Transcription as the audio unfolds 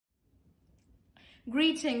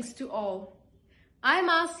Greetings to all. I'm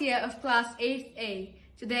Aasiya of Class 8A.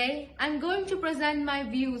 Today, I'm going to present my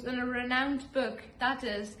views on a renowned book, that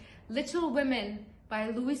is Little Women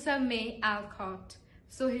by Louisa May Alcott.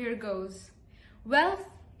 So here goes. Wealth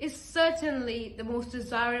is certainly the most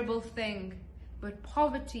desirable thing, but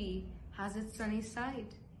poverty has its sunny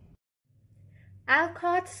side.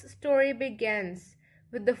 Alcott's story begins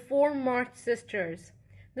with the four March sisters,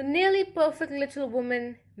 the nearly perfect little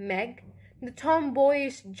woman, Meg, the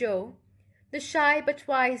tomboyish Jo, the shy but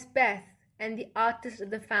wise Beth, and the artist of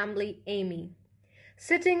the family, Amy,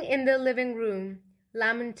 sitting in their living room,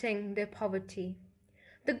 lamenting their poverty.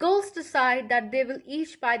 The girls decide that they will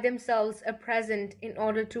each buy themselves a present in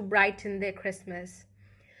order to brighten their Christmas.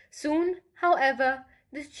 Soon, however,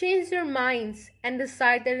 they change their minds and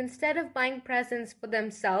decide that instead of buying presents for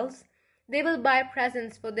themselves, they will buy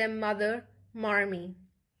presents for their mother, Marmee.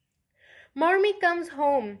 Marmee comes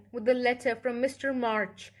home with a letter from Mr.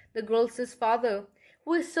 March, the girls' father,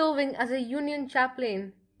 who is serving as a Union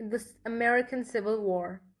chaplain in the American Civil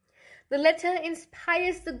War. The letter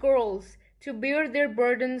inspires the girls to bear their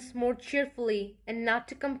burdens more cheerfully and not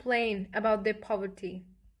to complain about their poverty.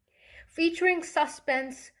 Featuring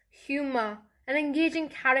suspense, humor, and engaging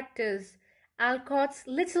characters, Alcott's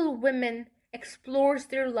Little Women explores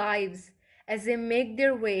their lives as they make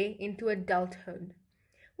their way into adulthood.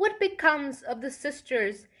 What becomes of the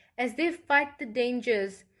sisters as they fight the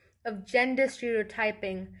dangers of gender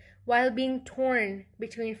stereotyping while being torn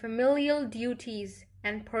between familial duties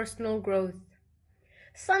and personal growth?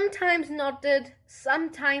 Sometimes noted,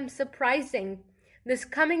 sometimes surprising, this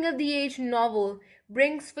coming-of-the-age novel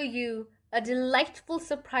brings for you a delightful,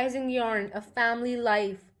 surprising yarn of family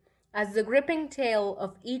life as the gripping tale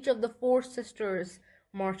of each of the four sisters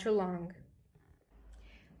march along.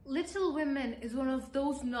 Little Women is one of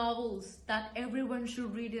those novels that everyone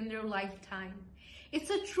should read in their lifetime. It's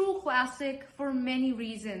a true classic for many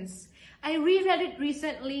reasons. I reread it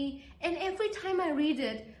recently, and every time I read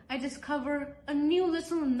it, I discover a new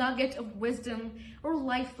little nugget of wisdom or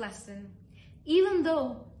life lesson. Even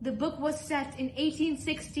though the book was set in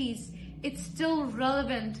 1860s, it's still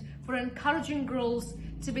relevant for encouraging girls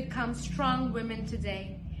to become strong women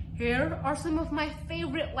today. Here are some of my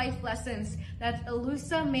favorite life lessons that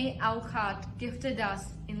Louisa May Alcott gifted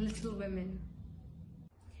us in Little Women.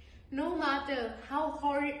 No matter how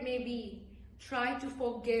hard it may be, try to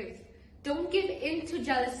forgive. Don't give in to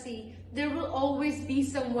jealousy. There will always be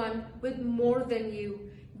someone with more than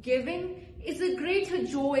you. Giving is a greater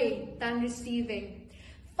joy than receiving.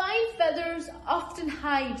 Fine feathers often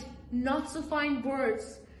hide not so fine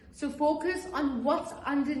birds, so focus on what's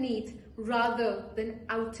underneath rather than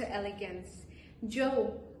outer elegance.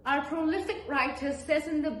 Jo, our prolific writer, says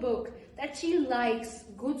in the book that she likes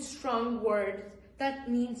good, strong words that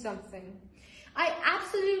mean something. I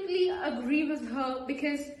absolutely agree with her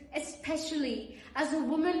because, especially as a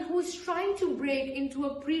woman who is trying to break into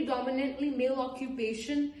a predominantly male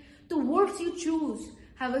occupation, the words you choose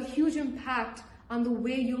have a huge impact on the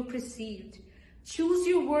way you're perceived. Choose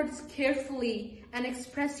your words carefully and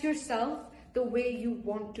express yourself the way you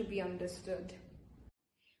want to be understood.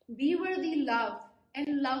 Be worthy love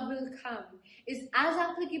and love will come is as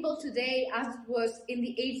applicable today as it was in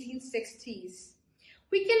the 1860s.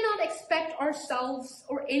 We cannot expect ourselves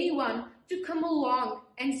or anyone to come along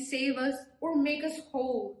and save us or make us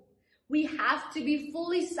whole. We have to be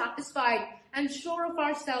fully satisfied and sure of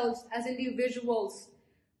ourselves as individuals,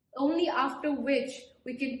 only after which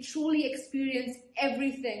we can truly experience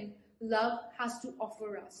everything love has to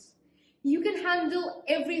offer us. You can handle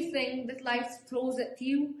everything that life throws at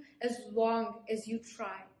you as long as you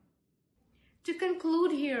try. To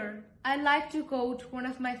conclude here, I'd like to quote one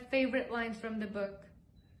of my favorite lines from the book.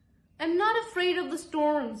 I'm not afraid of the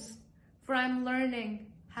storms, for I'm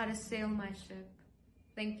learning how to sail my ship.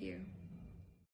 Thank you.